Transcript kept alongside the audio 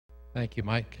Thank you,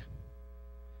 Mike.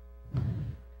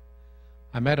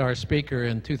 I met our speaker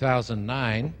in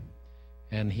 2009,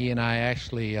 and he and I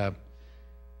actually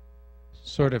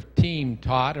sort of did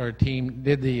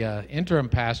the interim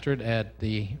pastorate at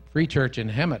the Free Church in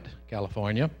Hemet,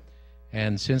 California.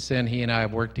 And since then, he and I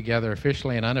have worked together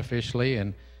officially and unofficially,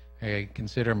 and I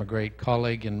consider him a great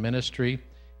colleague in ministry.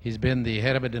 He's been the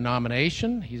head of a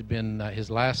denomination. He's been, his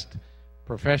last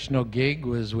professional gig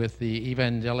was with the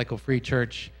Evangelical Free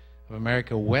Church of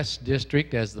America West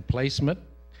District as the placement.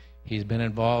 He's been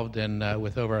involved in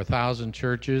with over 1,000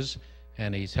 churches,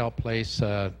 and he's helped place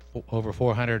over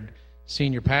 400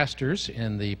 senior pastors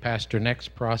in the Pastor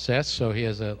Next process. So he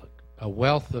has a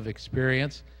wealth of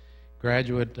experience.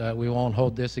 Graduate, we won't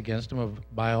hold this against him, of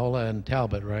Biola and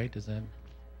Talbot, right? Is that?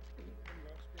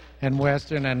 And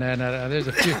Western, and then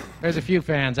there's a few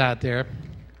fans out there.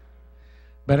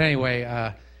 But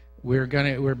anyway,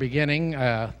 we're beginning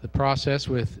the process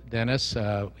with Dennis.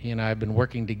 He and I have been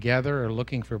working together, or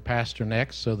looking for Pastor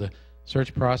Next. So the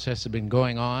search process has been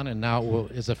going on, and now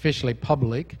is officially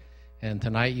public. And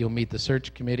tonight you'll meet the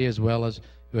search committee, as well as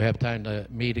you'll have time to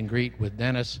meet and greet with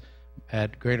Dennis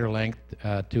at greater length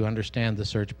to understand the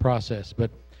search process.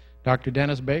 But Dr.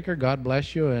 Dennis Baker, God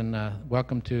bless you, and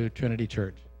welcome to Trinity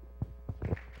Church.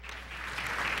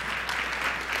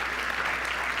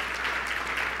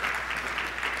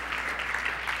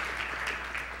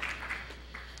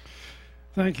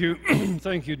 Thank you.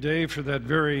 Thank you, Dave, for that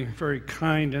very, very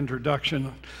kind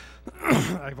introduction.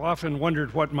 I've often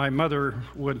wondered what my mother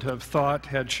would have thought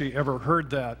had she ever heard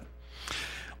that.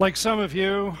 Like some of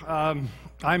you,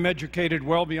 I'm educated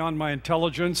well beyond my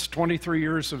intelligence, 23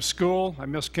 years of school. I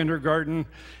missed kindergarten,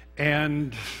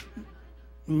 and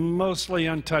mostly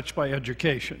untouched by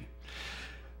education.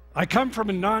 I come from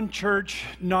a non-church,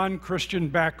 non-Christian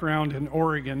background in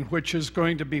Oregon, which is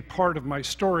going to be part of my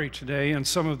story today and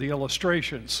some of the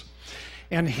illustrations.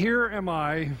 And here am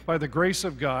I, by the grace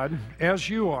of God, as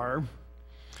you are.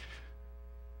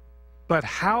 But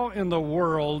how in the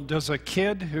world does a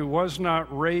kid who was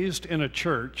not raised in a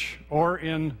church or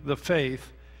in the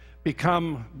faith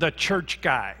become the church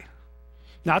guy?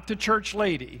 Not the church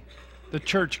lady, the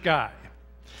church guy.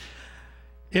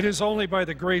 It is only by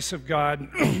the grace of God,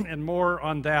 and more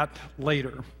on that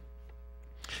later.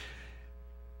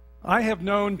 I have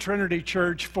known Trinity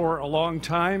Church for a long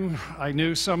time. I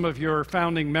knew some of your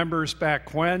founding members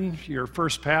back when. Your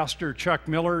first pastor, Chuck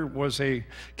Miller, was a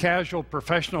casual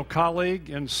professional colleague,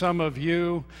 and some of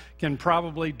you can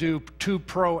probably do too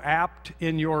pro-apt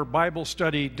in your Bible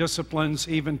study disciplines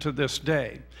even to this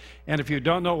day. And if you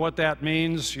don't know what that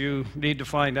means, you need to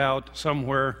find out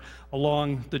somewhere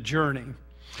along the journey.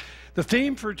 The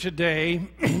theme for today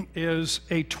is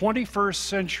a 21st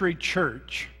century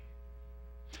church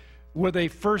with a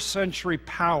first century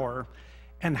power,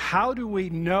 and how do we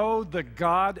know the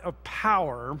God of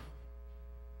power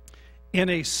in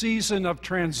a season of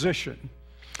transition?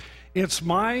 It's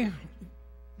my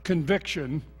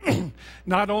conviction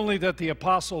not only that the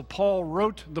Apostle Paul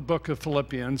wrote the book of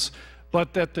Philippians,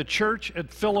 but that the church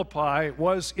at Philippi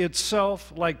was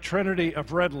itself, like Trinity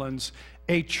of Redlands,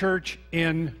 a church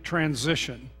in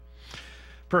transition.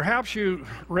 Perhaps you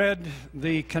read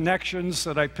the connections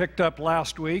that I picked up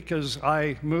last week as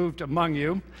I moved among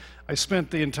you. I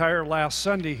spent the entire last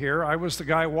Sunday here. I was the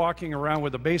guy walking around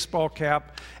with a baseball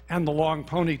cap and the long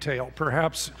ponytail.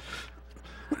 Perhaps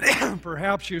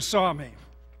you saw me.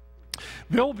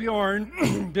 Bill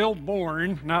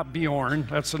Bourne, not Bjorn,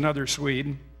 that's another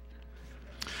Swede.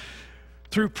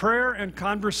 Through prayer and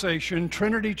conversation,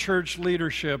 Trinity Church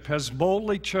leadership has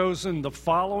boldly chosen the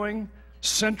following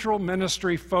central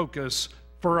ministry focus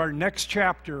for our next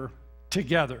chapter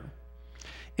together: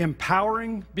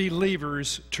 empowering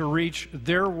believers to reach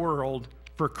their world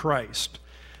for Christ.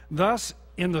 Thus,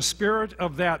 in the spirit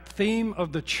of that theme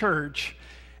of the church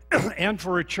and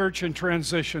for a church in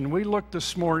transition, we looked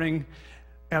this morning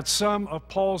at some of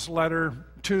Paul's letter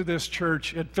to this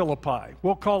church at Philippi.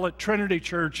 We'll call it Trinity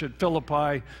Church at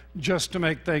Philippi just to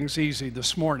make things easy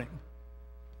this morning.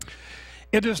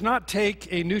 It does not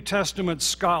take a New Testament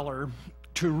scholar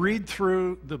to read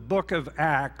through the book of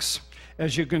Acts,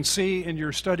 as you can see in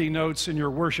your study notes in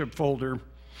your worship folder.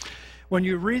 When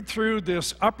you read through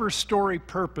this upper story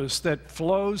purpose that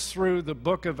flows through the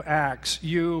book of Acts,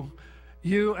 you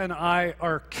and I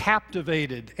are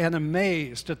captivated and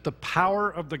amazed at the power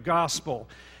of the gospel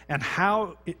and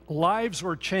how lives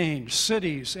were changed,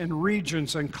 cities and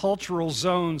regions and cultural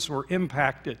zones were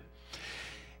impacted.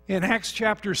 In Acts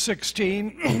chapter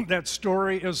 16, that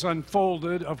story is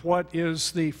unfolded of what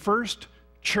is the first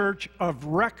church of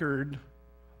record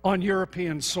on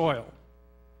European soil.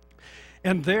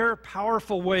 And their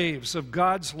powerful waves of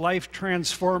God's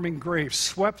life-transforming grace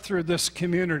swept through this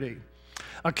community.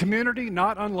 A community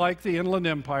not unlike the Inland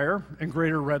Empire and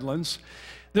Greater Redlands.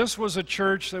 This was a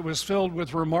church that was filled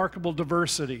with remarkable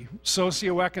diversity,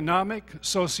 socioeconomic,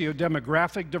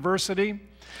 socio-demographic diversity.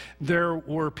 There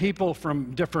were people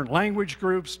from different language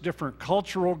groups, different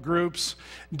cultural groups,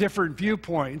 different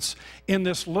viewpoints in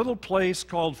this little place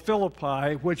called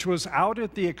Philippi, which was out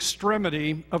at the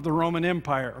extremity of the Roman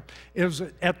Empire. It was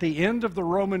at the end of the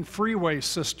Roman freeway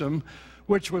system,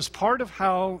 which was part of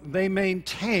how they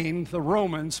maintained, the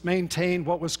Romans maintained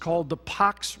what was called the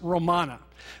Pax Romana,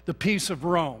 the peace of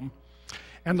Rome.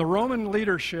 And the Roman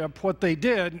leadership, what they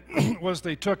did was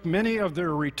they took many of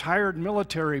their retired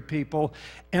military people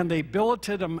and they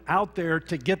billeted them out there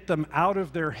to get them out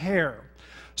of their hair.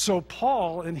 So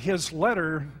Paul, in his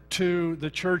letter to the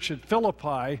church at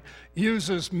Philippi,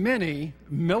 uses many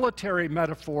military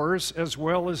metaphors as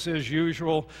well as his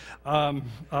usual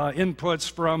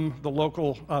inputs from the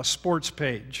local sports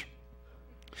page.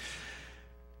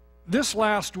 This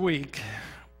last week,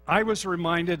 I was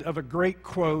reminded of a great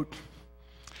quote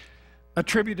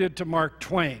attributed to Mark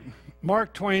Twain.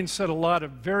 Mark Twain said a lot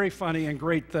of very funny and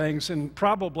great things, and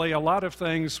probably a lot of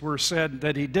things were said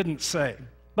that he didn't say.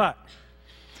 But,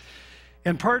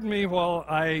 and pardon me while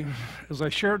as I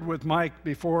shared with Mike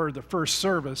before the first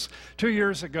service, 2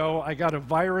 years ago I got a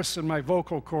virus in my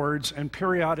vocal cords, and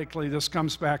periodically this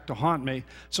comes back to haunt me.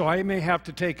 So I may have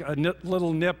to take a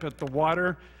little nip at the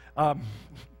water.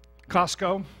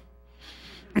 Costco,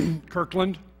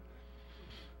 Kirkland.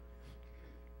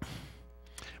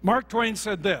 Mark Twain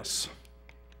said this: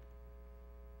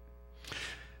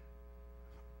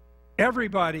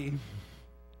 everybody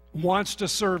wants to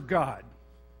serve God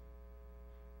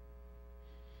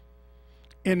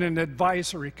in an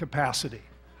advisory capacity.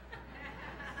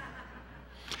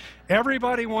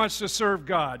 Everybody wants to serve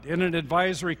God in an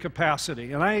advisory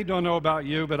capacity. And I don't know about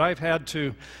you, but I've had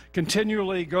to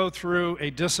continually go through a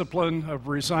discipline of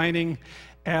resigning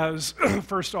as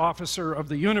first officer of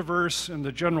the universe and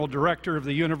the general director of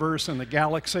the universe and the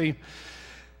galaxy.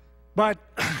 But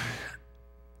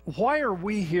why are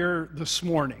we here this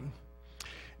morning?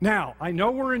 Now, I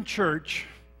know we're in church,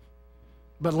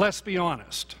 but let's be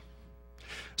honest.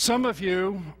 Some of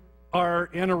you are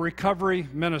in a recovery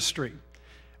ministry.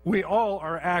 We all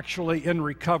are actually in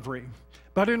recovery.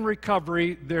 But in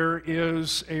recovery, there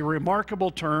is a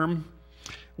remarkable term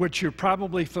which you're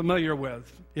probably familiar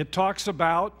with. It talks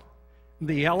about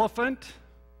the elephant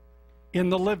in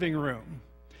the living room.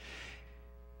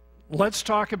 Let's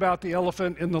talk about the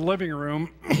elephant in the living room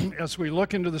as we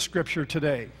look into the scripture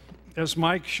today. As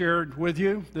Mike shared with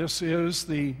you, this is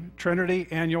the Trinity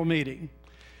annual meeting.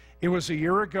 It was a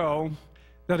year ago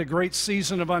that a great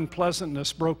season of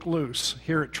unpleasantness broke loose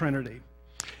here at Trinity.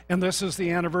 And this is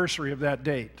the anniversary of that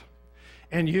date.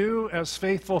 And you, as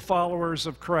faithful followers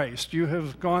of Christ, you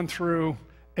have gone through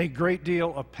a great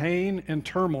deal of pain and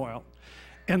turmoil.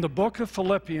 And the book of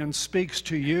Philippians speaks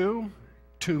to you,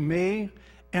 to me,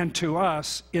 and to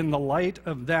us in the light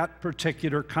of that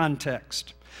particular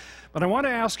context. But I want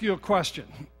to ask you a question.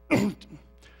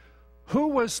 Who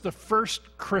was the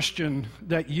first Christian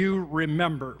that you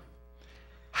remember?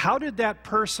 How did that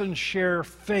person share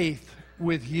faith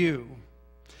with you?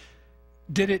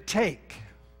 Did it take?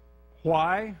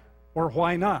 Why or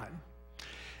why not?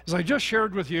 As I just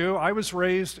shared with you, I was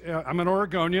raised, I'm an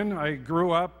Oregonian. I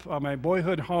grew up, my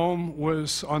boyhood home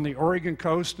was on the Oregon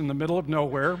coast in the middle of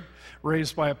nowhere,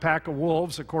 raised by a pack of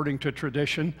wolves, according to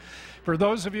tradition. For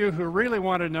those of you who really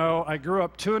want to know, I grew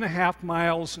up 2.5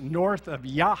 miles north of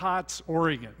Yachats,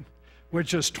 Oregon,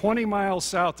 which is 20 miles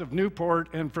south of Newport,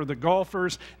 and for the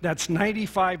golfers, that's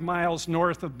 95 miles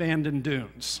north of Bandon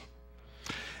Dunes.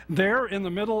 There in the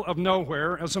middle of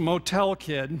nowhere, as a motel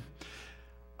kid,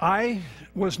 I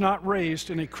was not raised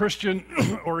in a Christian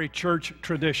or a church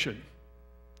tradition.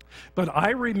 But I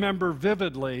remember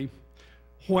vividly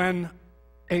when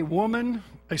a woman,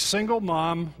 a single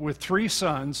mom with 3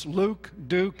 sons, Luke,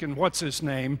 Duke, and what's his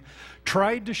name,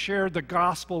 tried to share the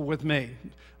gospel with me.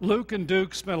 Luke and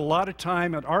Duke spent a lot of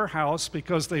time at our house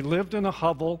because they lived in a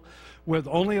hovel with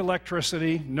only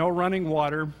electricity, no running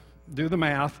water, do the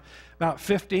math, about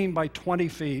 15 by 20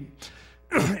 feet.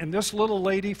 And this little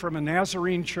lady from a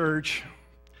Nazarene church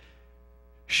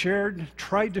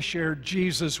tried to share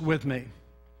Jesus with me.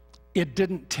 It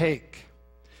didn't take,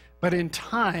 but in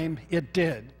time it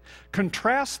did.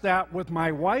 Contrast that with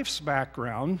my wife's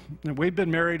background, and we've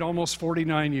been married almost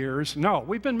 49 years. No,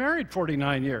 we've been married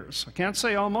 49 years. I can't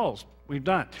say almost. We've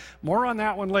done. More on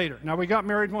that one later. Now, we got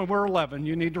married when we were 11.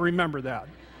 You need to remember that.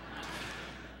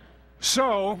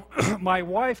 So, my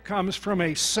wife comes from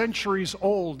a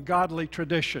centuries-old godly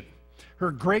tradition. Her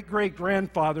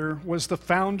great-great-grandfather was the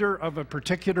founder of a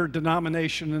particular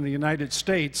denomination in the United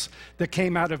States that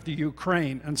came out of the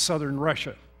Ukraine and southern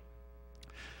Russia.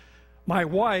 My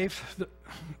wife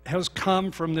has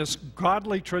come from this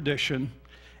godly tradition,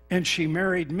 and she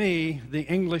married me, the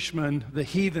Englishman, the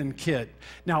heathen kid.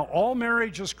 Now, all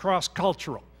marriage is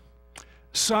cross-cultural.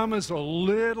 Some is a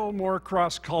little more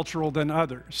cross-cultural than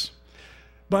others.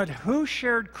 But who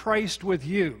shared Christ with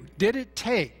you? Did it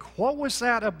take? What was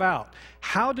that about?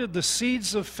 How did the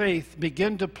seeds of faith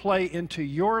begin to play into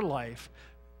your life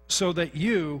so that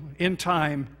you, in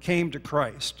time, came to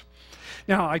Christ?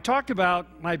 Now, I talked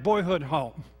about my boyhood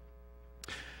home.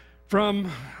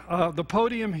 From the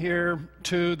podium here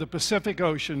to the Pacific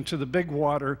Ocean to the big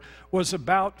water was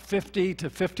about 50 to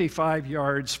 55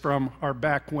 yards from our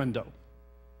back window.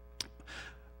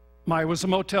 I was a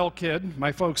motel kid.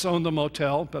 My folks owned the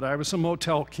motel, but I was a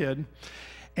motel kid.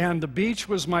 And the beach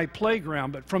was my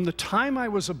playground. But from the time I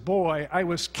was a boy, I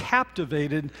was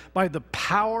captivated by the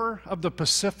power of the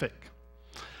Pacific.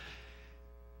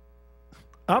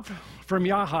 Up from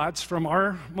Yachats, from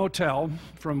our motel,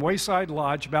 from Wayside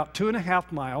Lodge, about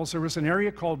 2.5 miles, there was an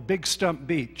area called Big Stump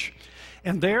Beach.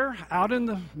 And there, out in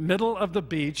the middle of the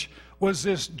beach, was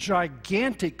this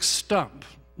gigantic stump.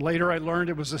 Later I learned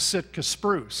it was a Sitka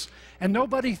spruce. And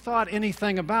nobody thought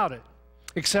anything about it,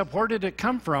 except where did it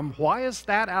come from? Why is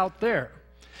that out there?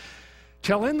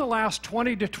 Till in the last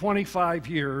 20 to 25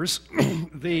 years,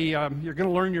 you're going to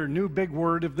learn your new big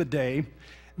word of the day,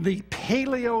 the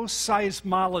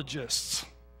paleoseismologists.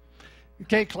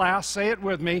 Okay, class, say it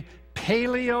with me.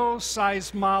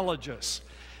 Paleoseismologists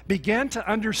began to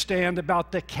understand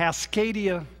about the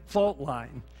Cascadia fault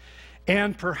line.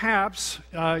 And perhaps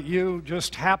you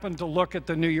just happened to look at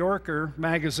the New Yorker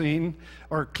magazine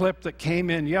or clip that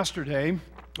came in yesterday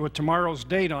with tomorrow's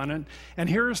date on it, and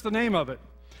here's the name of it.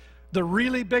 The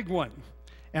really big one.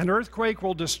 An earthquake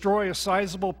will destroy a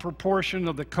sizable proportion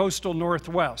of the coastal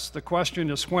Northwest. The question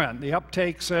is when. The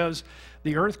uptake says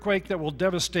the earthquake that will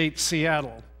devastate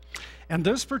Seattle. And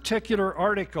this particular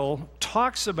article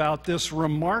talks about this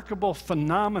remarkable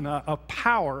phenomena of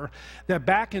power that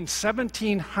back in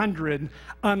 1700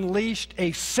 unleashed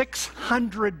a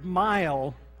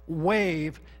 600-mile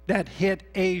wave that hit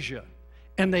Asia.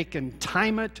 And they can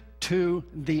time it to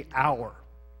the hour.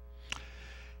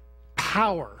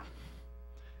 Power.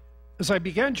 As I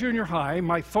began junior high,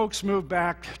 my folks moved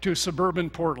back to suburban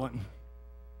Portland.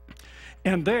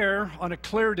 And there, on a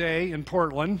clear day in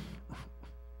Portland,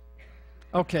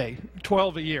 okay,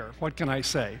 12 a year, what can I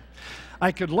say?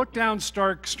 I could look down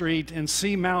Stark Street and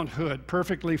see Mount Hood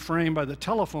perfectly framed by the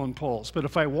telephone poles. But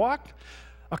if I walked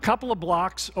a couple of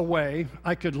blocks away,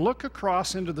 I could look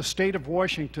across into the state of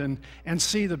Washington and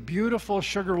see the beautiful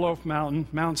Sugarloaf Mountain,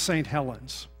 Mount St.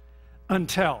 Helens.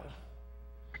 Until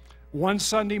one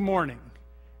Sunday morning,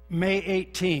 May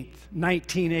 18th,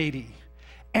 1980,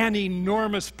 an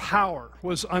enormous power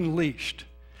was unleashed.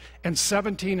 And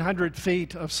 1,700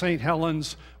 feet of St.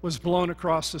 Helens was blown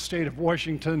across the state of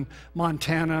Washington,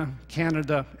 Montana,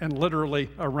 Canada, and literally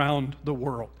around the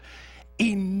world.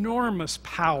 Enormous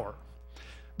power.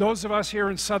 Those of us here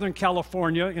in Southern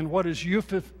California in what is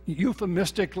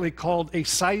euphemistically called a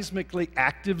seismically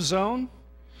active zone.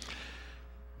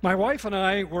 My wife and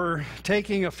I were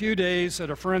taking a few days at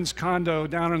a friend's condo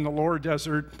down in the lower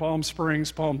desert, Palm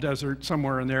Springs, Palm Desert,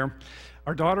 somewhere in there.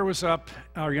 Our daughter was up,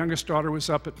 our youngest daughter was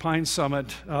up at Pine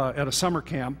Summit at a summer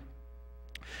camp.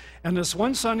 And this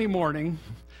one Sunday morning,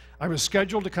 I was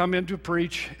scheduled to come in to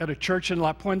preach at a church in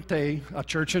La Puente, a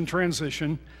church in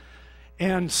transition.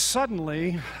 And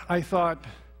suddenly, I thought,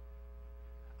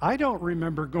 I don't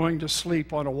remember going to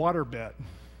sleep on a waterbed.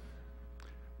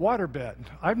 Waterbed.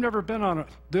 I've never been on a,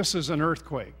 this is an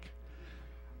earthquake.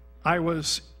 I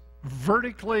was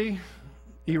vertically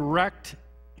erect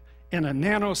in a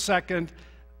nanosecond.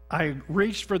 I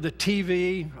reached for the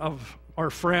TV of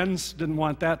our friends, didn't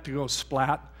want that to go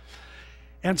splat.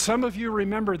 And some of you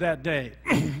remember that day,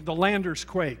 the Landers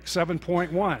quake,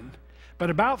 7.1. But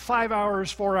about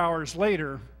 4 hours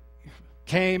later,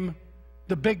 came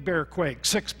the Big Bear quake,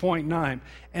 6.9.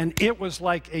 And it was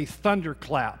like a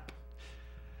thunderclap.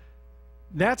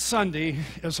 That Sunday,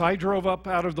 as I drove up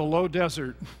out of the low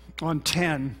desert on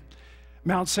 10,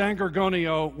 Mount San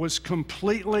Gorgonio was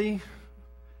completely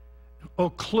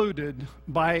occluded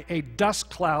by a dust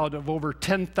cloud of over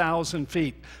 10,000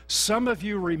 feet. Some of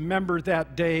you remember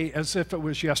that day as if it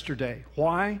was yesterday.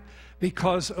 Why?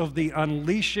 Because of the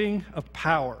unleashing of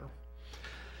power.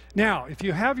 Now, if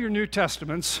you have your New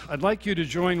Testaments, I'd like you to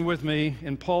join with me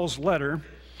in Paul's letter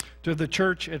to the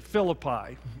church at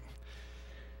Philippi.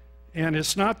 And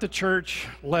it's not the church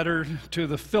letter to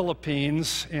the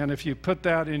Philippines, and if you put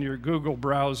that in your Google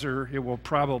browser, it will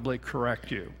probably correct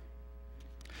you.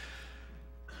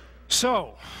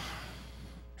 So,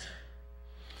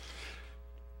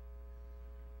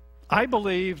 I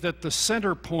believe that the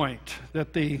center point,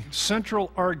 that the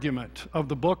central argument of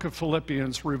the book of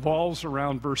Philippians revolves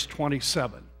around verse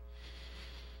 27.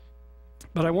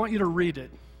 But I want you to read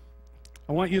it.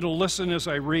 I want you to listen as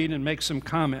I read and make some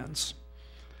comments.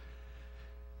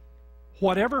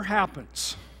 Whatever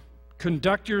happens,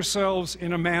 conduct yourselves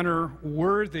in a manner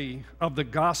worthy of the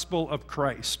gospel of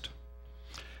Christ.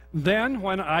 Then,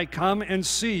 when I come and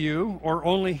see you, or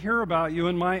only hear about you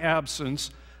in my absence,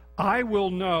 I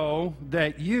will know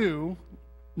that you,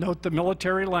 note the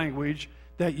military language,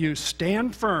 that you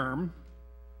stand firm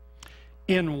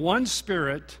in one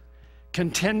spirit,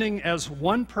 contending as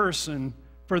one person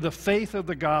for the faith of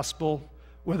the gospel,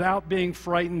 without being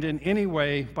frightened in any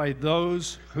way by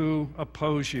those who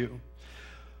oppose you.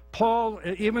 Paul,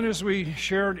 even as we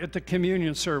shared at the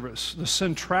communion service, the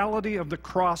centrality of the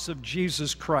cross of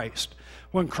Jesus Christ.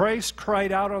 When Christ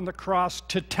cried out on the cross,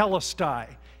 tetelestai,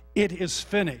 it is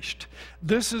finished.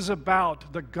 This is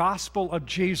about the gospel of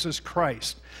Jesus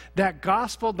Christ. That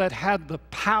gospel that had the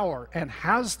power and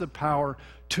has the power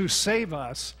to save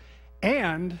us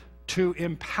and to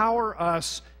empower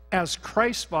us as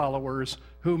Christ followers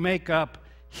who make up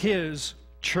His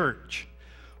church.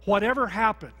 Whatever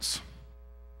happens,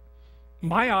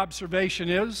 my observation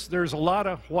is there's a lot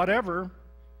of whatever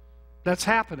that's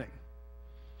happening.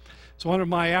 So one of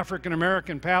my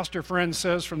African-American pastor friends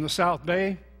says from the South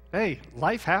Bay, hey,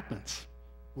 life happens.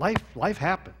 Life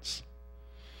happens.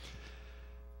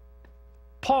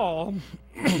 Paul,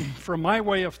 from my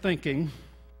way of thinking,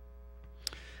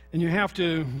 and you have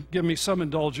to give me some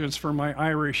indulgence for my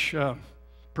Irish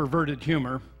perverted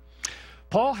humor,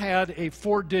 Paul had a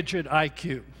 4-digit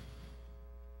IQ.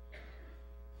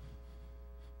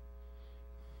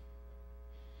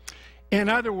 In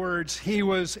other words, he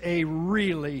was a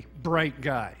really bright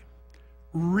guy.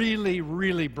 Really,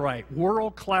 really bright,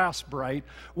 world-class bright,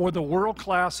 with a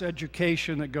world-class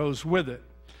education that goes with it.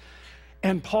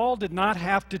 And Paul did not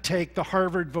have to take the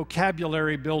Harvard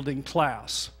vocabulary building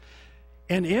class.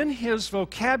 And in his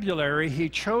vocabulary, he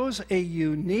chose a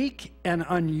unique and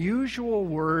unusual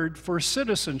word for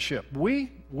citizenship.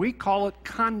 We call it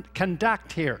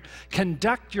conduct here.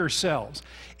 Conduct yourselves.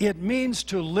 It means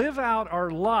to live out our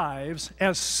lives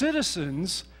as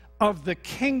citizens of the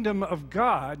kingdom of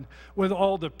God with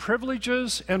all the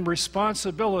privileges and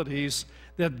responsibilities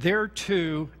that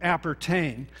thereto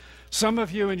appertain. Some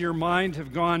of you in your mind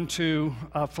have gone to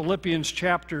Philippians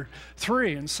chapter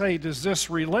 3 and say, does this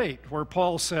relate? Where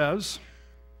Paul says,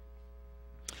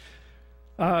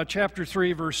 chapter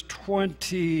 3, verse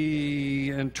 20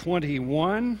 and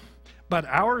 21, but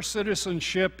our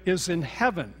citizenship is in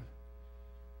heaven,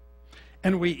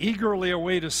 and we eagerly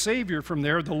await a Savior from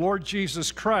there, the Lord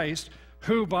Jesus Christ,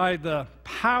 who by the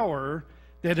power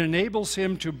that enables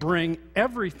Him to bring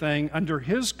everything under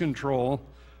His control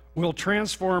will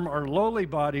transform our lowly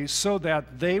bodies so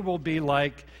that they will be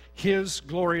like His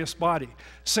glorious body.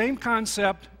 Same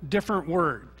concept, different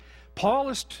word. Paul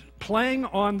is playing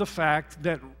on the fact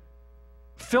that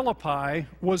Philippi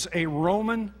was a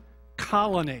Roman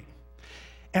colony.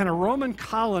 And a Roman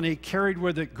colony carried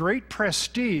with it great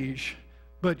prestige,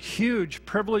 but huge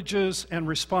privileges and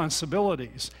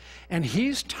responsibilities. And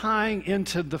he's tying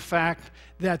into the fact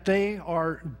that they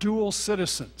are dual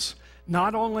citizens,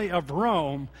 not only of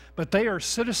Rome, but they are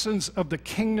citizens of the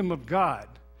kingdom of God,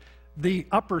 the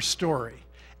upper story.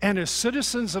 And as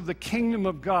citizens of the kingdom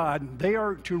of God, they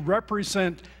are to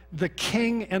represent the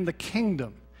king and the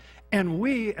kingdom. And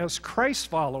we, as Christ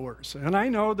followers, and I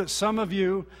know that some of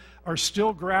you are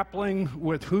still grappling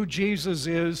with who Jesus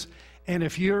is, and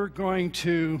if you're going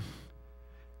to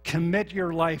commit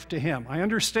your life to Him. I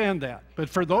understand that. But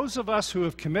for those of us who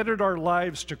have committed our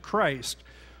lives to Christ,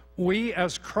 we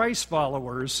as Christ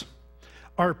followers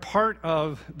are part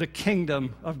of the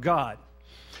kingdom of God.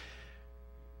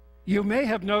 You may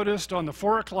have noticed on the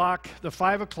 4 o'clock, the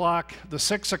 5 o'clock, the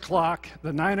 6 o'clock,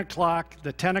 the 9 o'clock,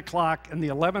 the 10 o'clock, and the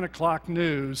 11 o'clock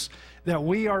news that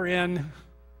we are in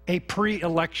a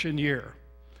pre-election year.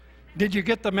 Did you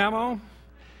get the memo?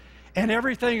 And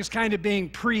everything is kind of being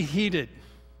preheated.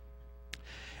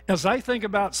 As I think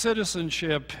about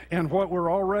citizenship and what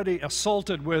we're already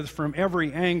assaulted with from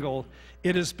every angle,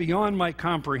 it is beyond my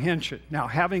comprehension. Now,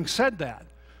 having said that,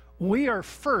 we are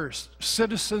first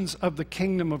citizens of the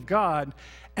kingdom of God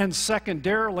and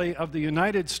secondarily of the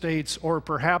United States, or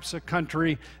perhaps a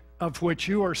country of which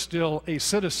you are still a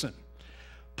citizen.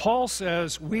 Paul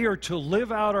says we are to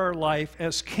live out our life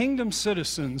as kingdom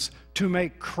citizens to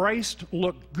make Christ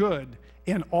look good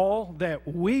in all that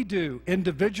we do,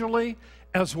 individually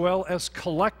as well as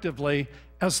collectively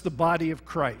as the body of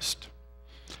Christ.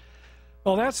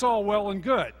 Well, that's all well and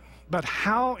good, but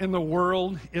how in the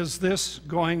world is this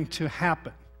going to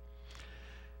happen?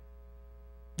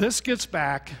 This gets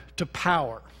back to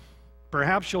power.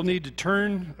 Perhaps you'll need to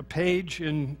turn a page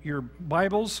in your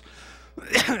Bibles,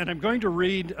 and I'm going to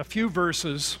read a few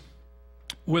verses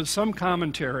with some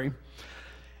commentary.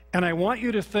 And I want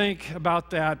you to think about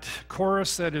that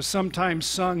chorus that is sometimes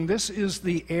sung, "This is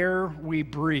the air we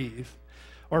breathe."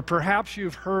 Or perhaps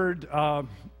you've heard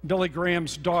Billy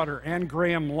Graham's daughter, Ann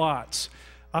Graham Lotz,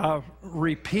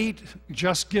 repeat,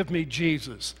 "Just give me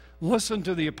Jesus." Listen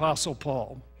to the Apostle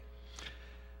Paul.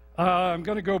 I'm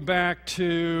going to go back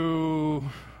to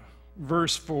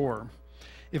verse 4.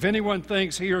 "If anyone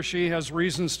thinks he or she has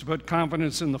reasons to put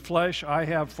confidence in the flesh, I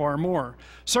have far more.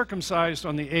 Circumcised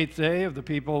on the 8th day of the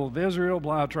people of Israel,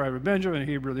 blah, tribe of Benjamin,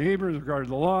 Hebrew of the Hebrews, regard to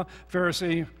the law,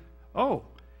 Pharisee. Oh,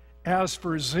 as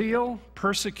for zeal,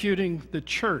 persecuting the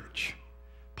church."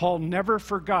 Paul never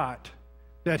forgot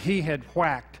that he had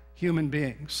whacked human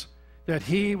beings, that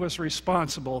he was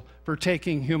responsible for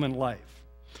taking human life.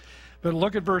 But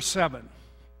look at verse 7.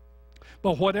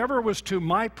 "But whatever was to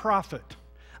my profit,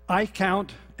 I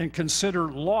count and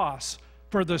consider loss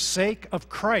for the sake of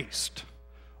Christ.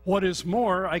 What is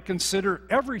more, I consider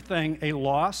everything a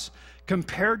loss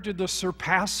compared to the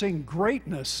surpassing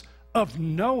greatness of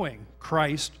knowing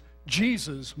Christ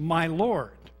Jesus my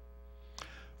Lord,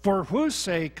 for whose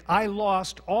sake I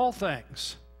lost all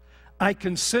things. I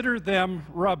consider them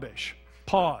rubbish."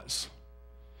 Pause.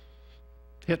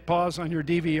 Hit pause on your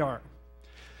DVR.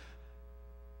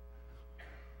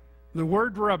 The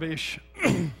word rubbish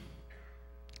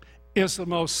is the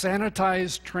most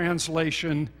sanitized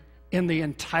translation in the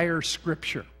entire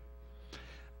Scripture.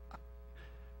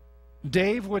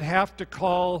 Dave would have to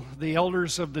call the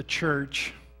elders of the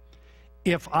church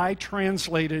if I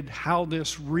translated how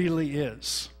this really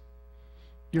is.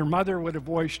 Your mother would have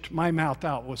washed my mouth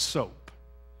out with soap.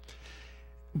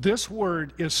 This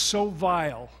word is so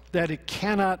vile that it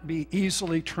cannot be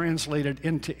easily translated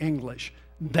into English.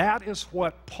 That is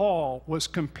what Paul was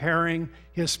comparing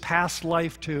his past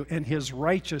life to and his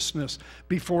righteousness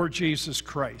before Jesus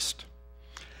Christ.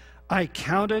 "I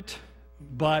count it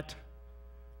but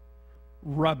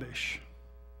rubbish."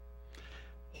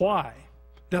 Why?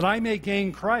 "That I may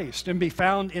gain Christ and be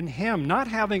found in him, not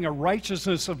having a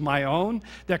righteousness of my own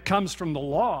that comes from the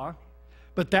law,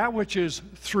 but that which is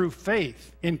through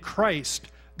faith in Christ,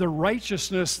 the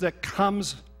righteousness that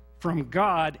comes from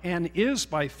God and is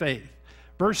by faith."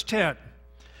 Verse 10,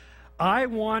 "I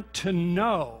want to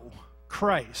know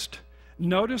Christ."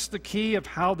 Notice the key of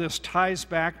how this ties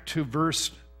back to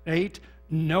verse 8,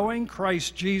 knowing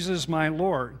Christ Jesus my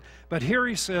Lord. But here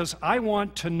he says, I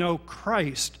want to know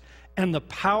Christ and the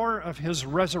power of his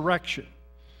resurrection.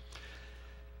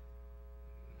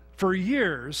 For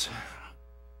years,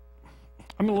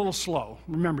 I'm a little slow,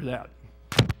 remember that.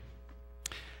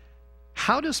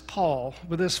 How does Paul,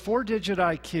 with his 4-digit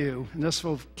IQ and this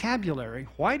vocabulary,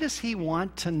 why does he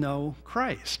want to know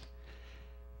Christ?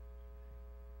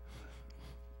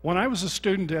 When I was a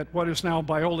student at what is now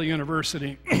Biola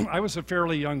University, I was a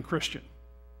fairly young Christian.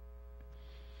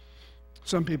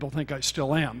 Some people think I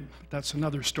still am. That's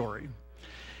another story.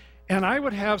 And I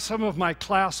would have some of my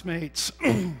classmates,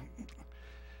 and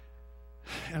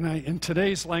in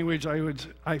today's language,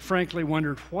 I frankly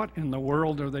wondered, what in the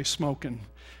world are they smoking?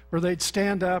 Where they'd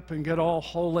stand up and get all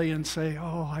holy and say,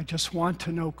 "Oh, I just want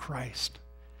to know Christ."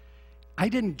 I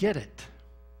didn't get it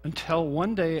until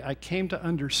one day I came to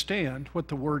understand what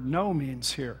the word know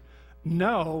means here.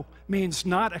 Know means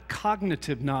not a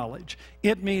cognitive knowledge.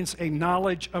 It means a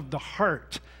knowledge of the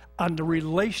heart, and the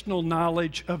relational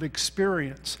knowledge of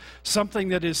experience, something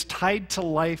that is tied to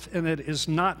life and that is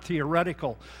not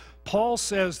theoretical. Paul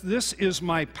says, this is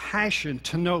my passion,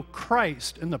 to know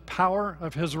Christ and the power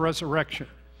of his resurrection.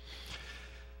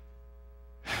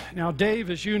 Now, Dave,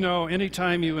 as you know,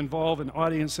 anytime you involve an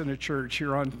audience in a church,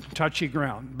 you're on touchy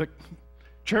ground. But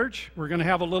church, we're going to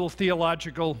have a little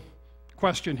theological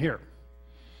question here.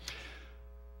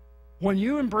 When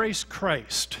you embraced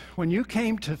Christ, when you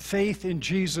came to faith in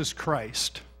Jesus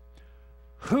Christ,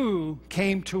 who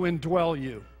came to indwell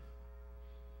you?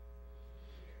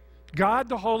 God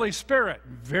the Holy Spirit.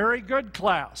 Very good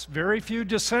class. Very few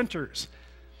dissenters.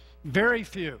 Very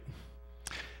few.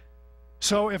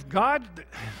 So if God,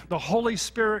 the Holy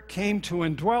Spirit, came to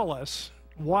indwell us,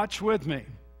 watch with me.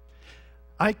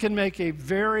 I can make a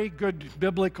very good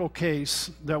biblical case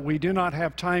that we do not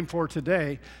have time for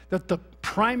today, that the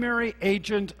primary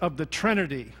agent of the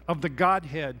Trinity, of the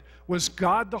Godhead, was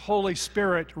God the Holy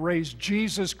Spirit raised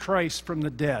Jesus Christ from the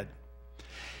dead.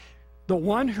 The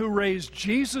one who raised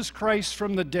Jesus Christ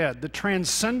from the dead, the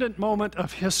transcendent moment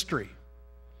of history,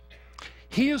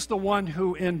 he is the one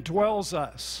who indwells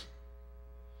us.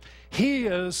 He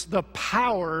is the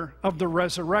power of the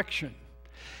resurrection.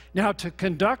 Now, to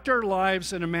conduct our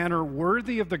lives in a manner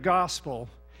worthy of the gospel,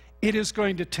 it is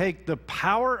going to take the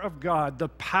power of God, the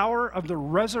power of the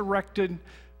resurrected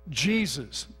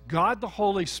Jesus, God the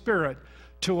Holy Spirit,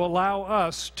 to allow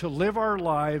us to live our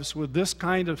lives with this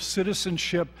kind of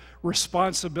citizenship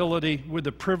responsibility, with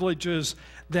the privileges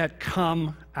that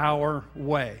come our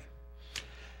way.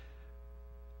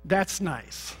 That's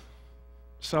nice.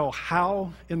 So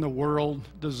how in the world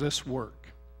does this work?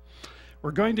 We're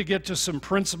going to get to some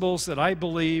principles that I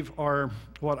believe are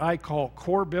what I call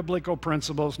core biblical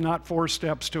principles, not 4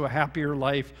 steps to a happier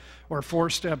life or 4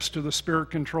 steps to the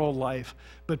Spirit-controlled life,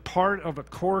 but part of a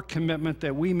core commitment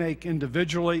that we make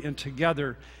individually and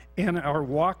together in our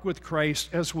walk with Christ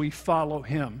as we follow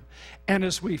Him. And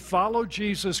as we follow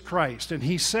Jesus Christ, and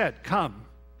He said, "Come,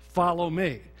 follow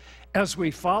me." As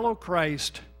we follow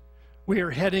Christ, we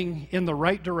are heading in the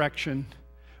right direction.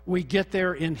 We get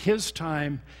there in His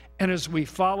time. And as we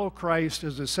follow Christ,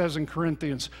 as it says in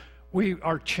Corinthians, we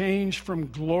are changed from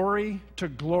glory to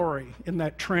glory in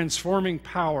that transforming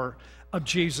power of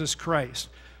Jesus Christ.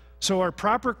 So our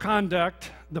proper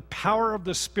conduct, the power of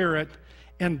the Spirit,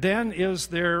 and then is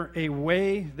there a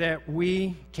way that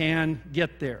we can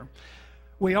get there?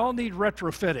 We all need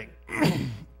retrofitting.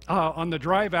 On the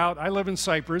drive out, I live in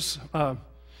Cyprus.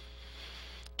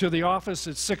 To the office,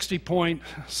 it's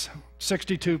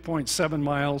 62.7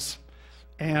 miles.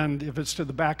 And if it's to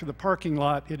the back of the parking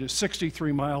lot, it is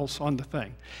 63 miles on the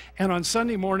thing. And on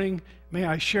Sunday morning, may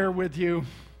I share with you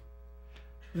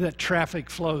that traffic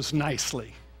flows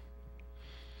nicely.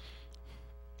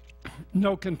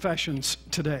 No confessions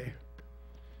today.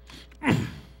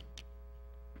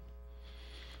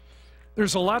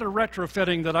 There's a lot of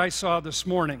retrofitting that I saw this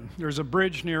morning. There's a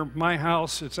bridge near my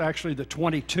house. It's actually the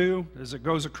 22 as it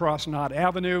goes across Knott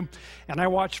Avenue. And I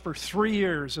watched for 3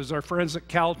 years as our friends at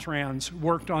Caltrans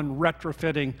worked on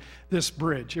retrofitting this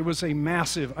bridge. It was a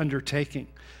massive undertaking.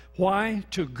 Why?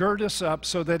 To gird us up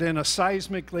so that in a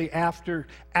seismically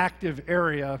active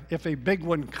area, if a big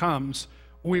one comes,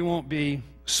 we won't be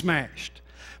smashed.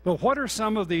 But what are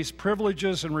some of these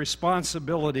privileges and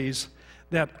responsibilities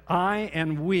that I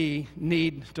and we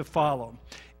need to follow?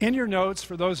 In your notes,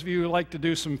 for those of you who like to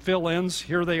do some fill-ins,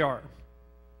 here they are.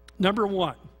 Number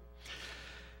 1,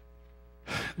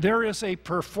 there is a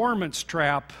performance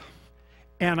trap,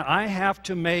 and I have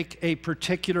to make a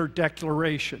particular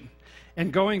declaration.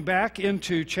 And going back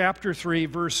into chapter 3,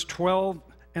 verse 12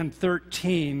 and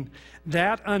 13,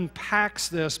 that unpacks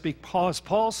this because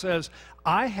Paul says,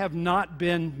 I have not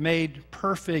been made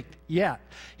perfect yet.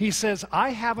 He says, I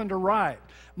haven't arrived.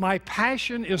 My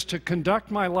passion is to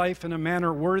conduct my life in a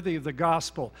manner worthy of the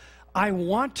gospel. I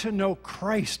want to know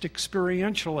Christ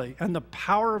experientially and the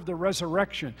power of the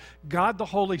resurrection, God the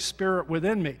Holy Spirit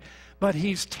within me. But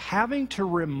he's having to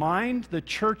remind the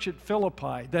church at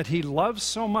Philippi that he loves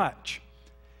so much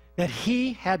that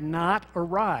he had not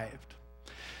arrived.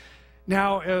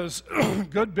 Now, as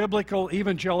good biblical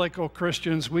evangelical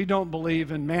Christians, we don't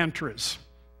believe in mantras,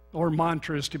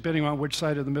 depending on which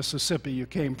side of the Mississippi you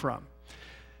came from.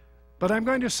 But I'm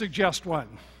going to suggest one.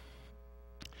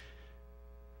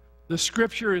 The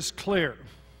scripture is clear.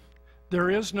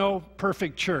 There is no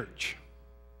perfect church.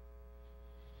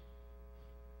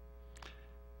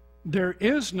 There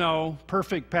is no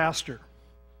perfect pastor.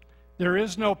 There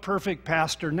is no perfect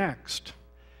pastor next.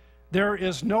 There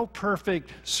is no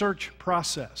perfect search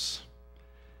process.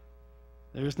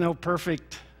 There's no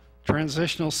perfect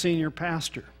transitional senior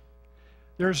pastor.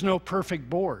 There's no perfect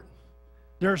board.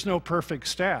 There's no perfect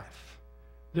staff.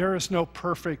 There is no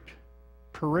perfect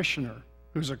parishioner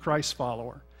who's a Christ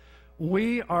follower.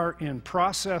 We are in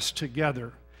process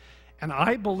together. And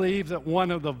I believe that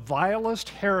one of the vilest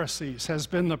heresies has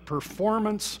been the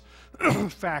performance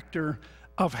factor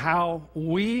of how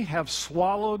we have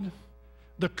swallowed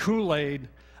the Kool-Aid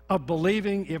of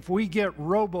believing if we get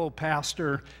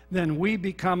robo-pastor, then we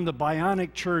become the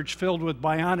bionic church filled with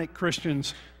bionic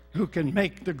Christians who can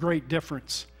make the great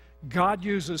difference. God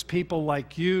uses people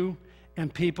like you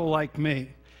and people like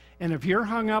me. And if you're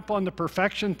hung up on the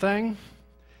perfection thing,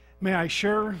 may I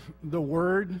share the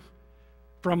word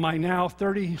from my now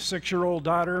 36-year-old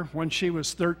daughter when she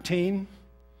was 13?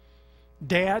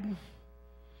 Dad,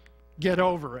 get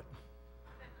over it.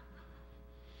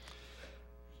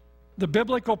 The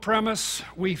biblical premise,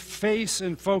 we face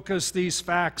and focus these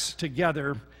facts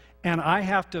together, and I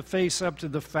have to face up to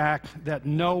the fact that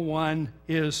no one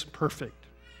is perfect.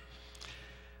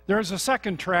 There's a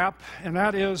second trap, and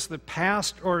that is the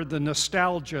past or the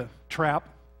nostalgia trap.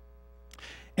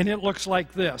 And it looks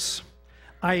like this.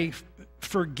 I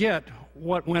forget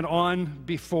what went on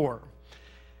before.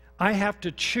 I have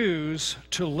to choose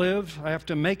to live. I have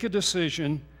to make a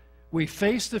decision. We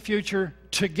face the future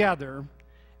together,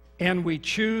 and we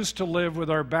choose to live with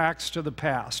our backs to the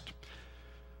past.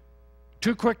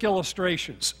 Two quick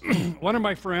illustrations. One of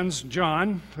my friends,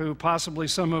 John, who possibly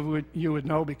some of you would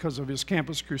know because of his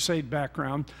Campus Crusade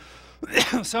background,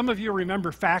 some of you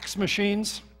remember fax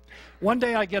machines. One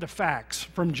day I get a fax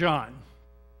from John,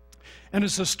 and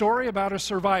it's a story about a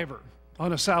survivor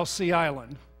on a South Sea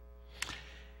island.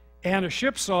 And a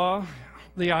ship saw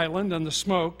the island and the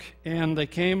smoke, and they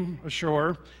came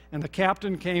ashore, and the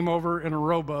captain came over in a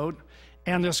rowboat,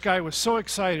 and this guy was so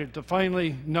excited to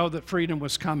finally know that freedom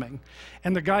was coming.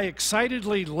 And the guy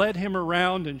excitedly led him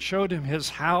around and showed him his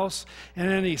house, and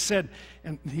then he said,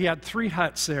 and he had 3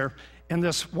 huts there, and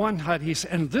this one hut, he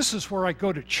said, and this is where I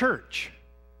go to church.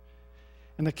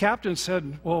 And the captain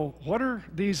said, well, what are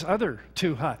these other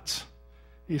 2 huts?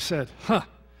 He said,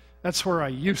 that's where I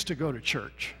used to go to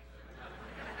church.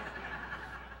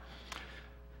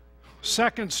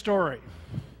 Second story.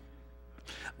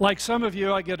 Like some of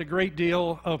you, I get a great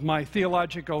deal of my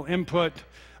theological input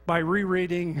by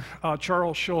rereading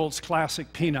Charles Schulz's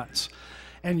classic Peanuts.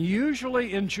 And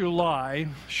usually in July,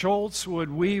 Schulz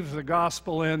would weave the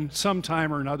gospel in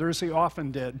sometime or another, as he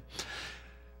often did.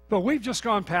 But we've just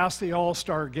gone past the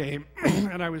All-Star game,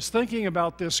 and I was thinking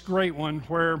about this great one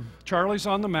where Charlie's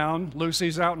on the mound,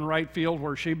 Lucy's out in right field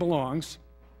where she belongs,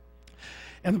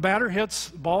 and the batter hits,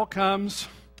 the ball comes,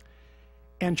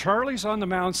 and Charlie's on the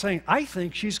mound saying, I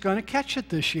think she's going to catch it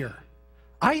this year.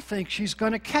 I think she's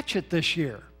going to catch it this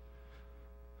year.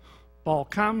 Ball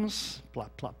comes,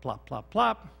 plop, plop, plop, plop,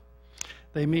 plop.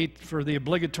 They meet for the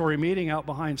obligatory meeting out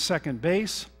behind second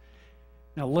base.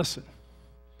 Now listen,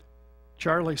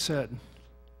 Charlie said,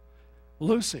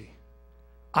 Lucy,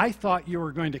 I thought you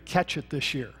were going to catch it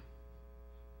this year.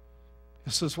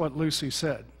 This is what Lucy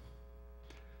said.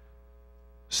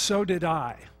 So did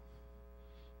I.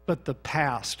 But the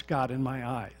past got in my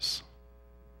eyes.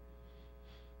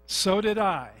 So did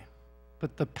I,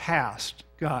 but the past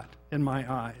got in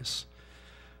my eyes.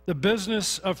 The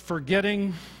business of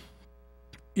forgetting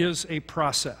is a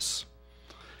process.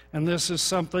 And this is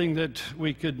something that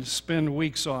we could spend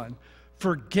weeks on.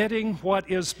 Forgetting what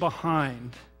is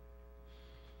behind.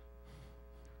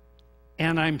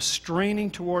 And I'm straining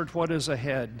toward what is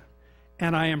ahead.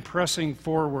 And I am pressing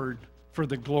forward for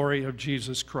the glory of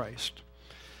Jesus Christ.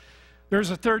 There's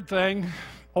a third thing,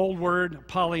 old word,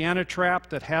 Pollyanna trap,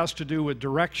 that has to do with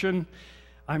direction.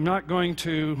 I'm not going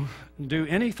to do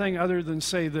anything other than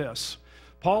say this.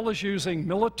 Paul is using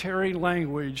military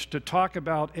language to talk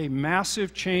about a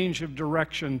massive change of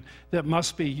direction that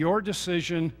must be your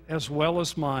decision as well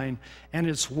as mine, and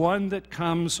it's one that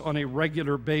comes on a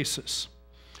regular basis.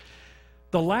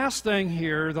 The last thing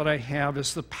here that I have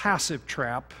is the passive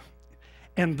trap.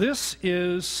 And this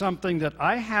is something that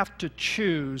I have to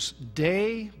choose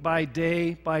day by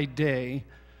day by day,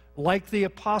 like the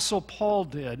Apostle Paul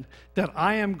did, that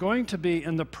I am going to be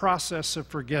in the process of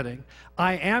forgetting.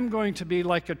 I am going to be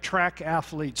like a track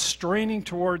athlete straining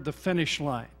toward the finish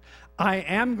line. I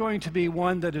am going to be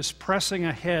one that is pressing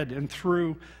ahead and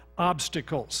through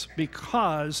obstacles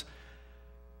because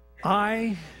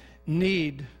we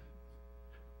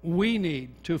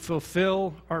need to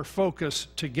fulfill our focus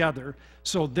together.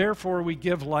 So therefore, we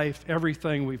give life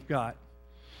everything we've got.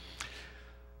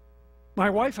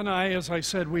 My wife and I, as I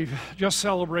said, we've just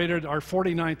celebrated our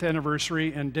 49th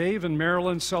anniversary, and Dave and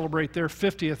Marilyn celebrate their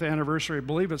 50th anniversary. I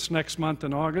believe it's next month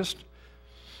in August.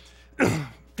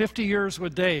 50 years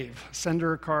with Dave. Send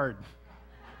her a card.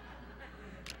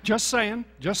 Just saying,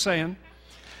 just saying.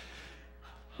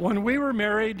 When we were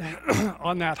married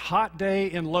on that hot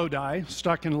day in Lodi,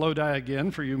 stuck in Lodi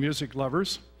again for you music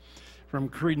lovers, from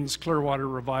Creedence Clearwater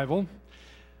Revival,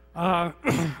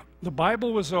 the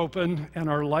Bible was open and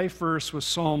our life verse was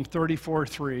Psalm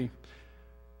 34:3.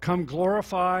 Come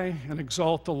glorify and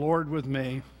exalt the Lord with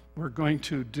me. We're going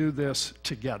to do this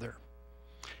together.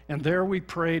 And there we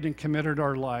prayed and committed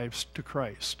our lives to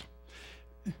Christ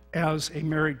as a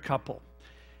married couple.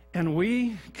 And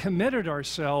we committed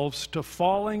ourselves to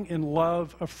falling in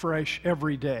love afresh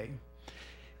every day.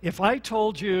 If I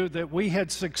told you that we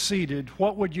had succeeded,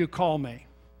 what would you call me?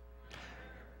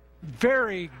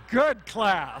 Very good,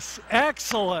 class.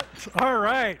 Excellent. All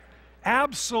right.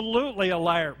 Absolutely a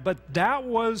liar. But that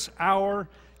was our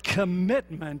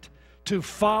commitment to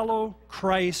follow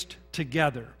Christ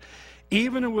together.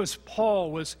 Even as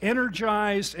Paul was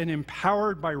energized and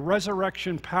empowered by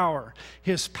resurrection power,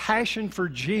 his passion for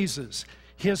Jesus,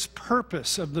 his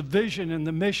purpose of the vision and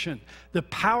the mission, the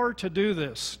power to do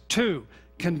this, to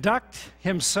conduct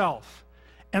himself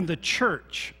and the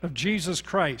church of Jesus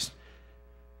Christ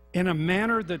in a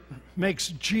manner that makes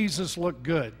Jesus look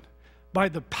good, by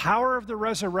the power of the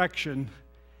resurrection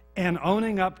and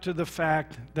owning up to the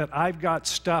fact that I've got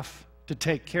stuff to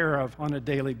take care of on a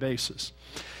daily basis.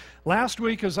 Last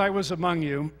week, as I was among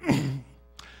you,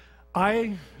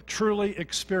 I truly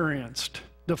experienced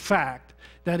the fact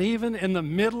that even in the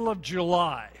middle of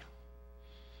July,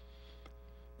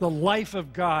 the life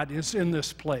of God is in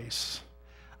this place.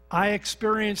 I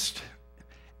experienced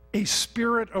a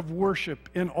spirit of worship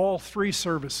in all three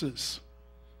services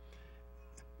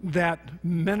that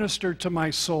ministered to my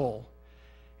soul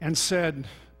and said,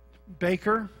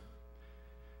 Baker,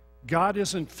 God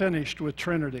isn't finished with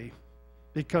Trinity,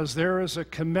 because there is a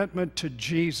commitment to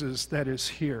Jesus that is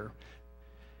here.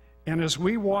 And as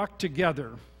we walk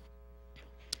together,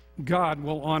 God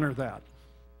will honor that.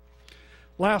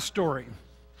 Last story.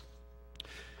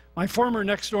 My former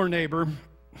next-door neighbor,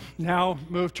 now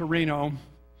moved to Reno,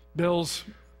 Bill's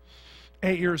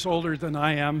 8 years older than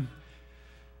I am,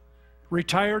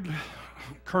 retired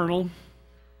colonel,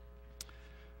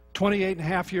 28 and a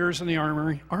half years in the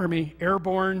Army,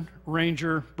 Airborne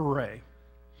Ranger Beret.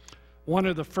 One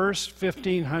of the first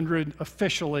 1,500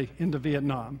 officially into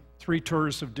Vietnam, 3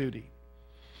 tours of duty.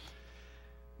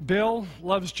 Bill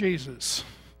loves Jesus.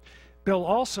 Bill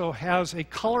also has a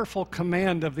colorful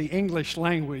command of the English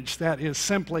language that is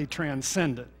simply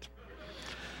transcendent.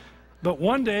 But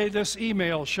one day this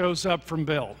email shows up from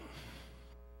Bill,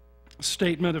 a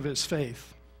statement of his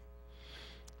faith.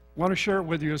 I want to share it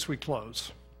with you as we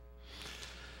close.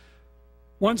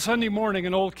 One Sunday morning,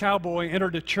 an old cowboy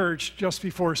entered a church just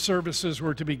before services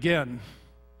were to begin.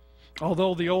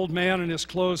 Although the old man and his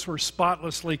clothes were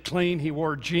spotlessly clean, he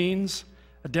wore jeans,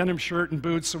 a denim shirt, and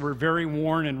boots that were very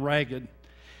worn and ragged.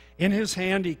 In his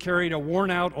hand, he carried a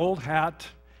worn-out old hat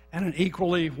and an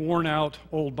equally worn-out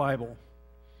old Bible.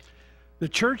 The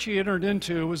church he entered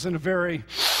into was in a very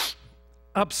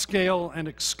upscale and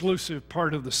exclusive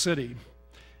part of the city.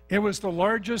 It was the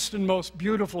largest and most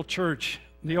beautiful church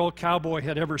the old cowboy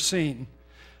had ever seen.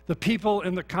 The people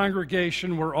in the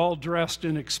congregation were all dressed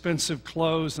in expensive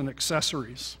clothes and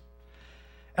accessories.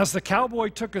 As the cowboy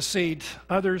took a seat,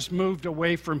 others moved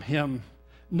away from him.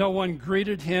 No one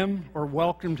greeted him or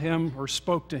welcomed him or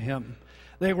spoke to him.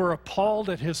 They were appalled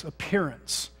at his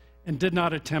appearance and did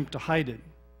not attempt to hide it.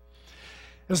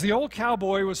 As the old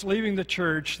cowboy was leaving the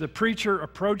church, the preacher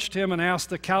approached him and asked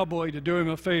the cowboy to do him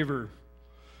a favor.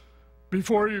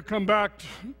 Before you come back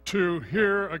to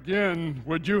here again,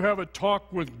 would you have a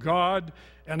talk with God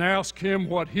and ask him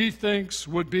what he thinks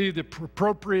would be the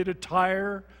appropriate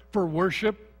attire for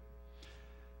worship?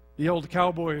 The old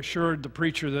cowboy assured the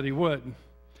preacher that he would.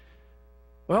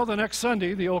 Well, the next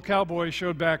Sunday, the old cowboy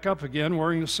showed back up again,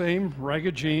 wearing the same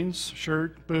ragged jeans,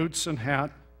 shirt, boots, and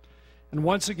hat. And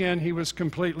once again, he was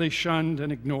completely shunned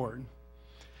and ignored.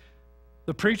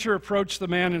 The preacher approached the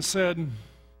man and said,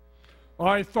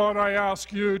 I thought I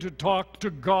asked you to talk to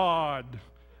God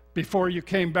before you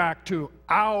came back to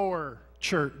our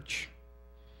church.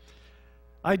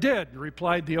 I did,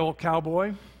 replied the old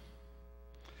cowboy.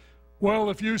 Well,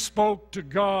 if you spoke to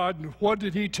God, what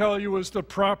did he tell you was the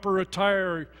proper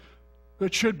attire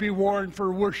that should be worn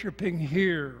for worshiping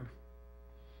here?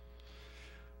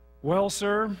 Well,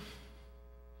 sir,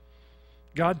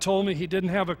 God told me he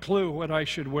didn't have a clue what I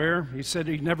should wear. He said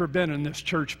he'd never been in this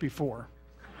church before.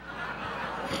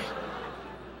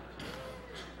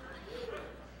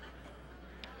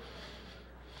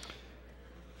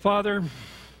 Father,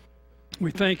 we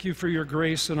thank you for your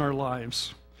grace in our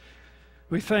lives.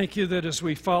 We thank you that as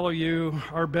we follow you,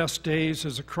 our best days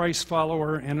as a Christ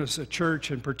follower and as a church,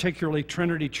 and particularly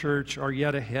Trinity Church, are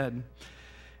yet ahead.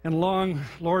 And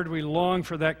Lord, we long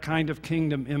for that kind of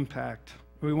kingdom impact.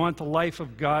 We want the life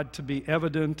of God to be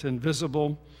evident and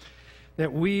visible,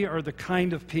 that we are the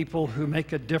kind of people who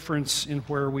make a difference in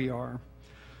where we are.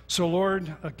 So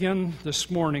Lord, again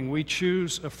this morning, we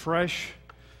choose afresh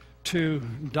to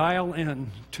dial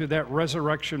in to that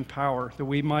resurrection power, that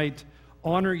we might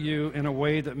honor you in a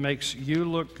way that makes you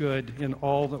look good in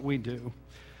all that we do.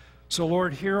 So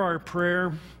Lord, hear our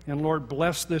prayer, and Lord,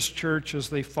 bless this church as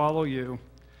they follow you.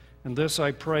 And this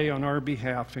I pray on our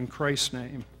behalf in Christ's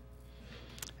name.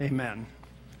 Amen.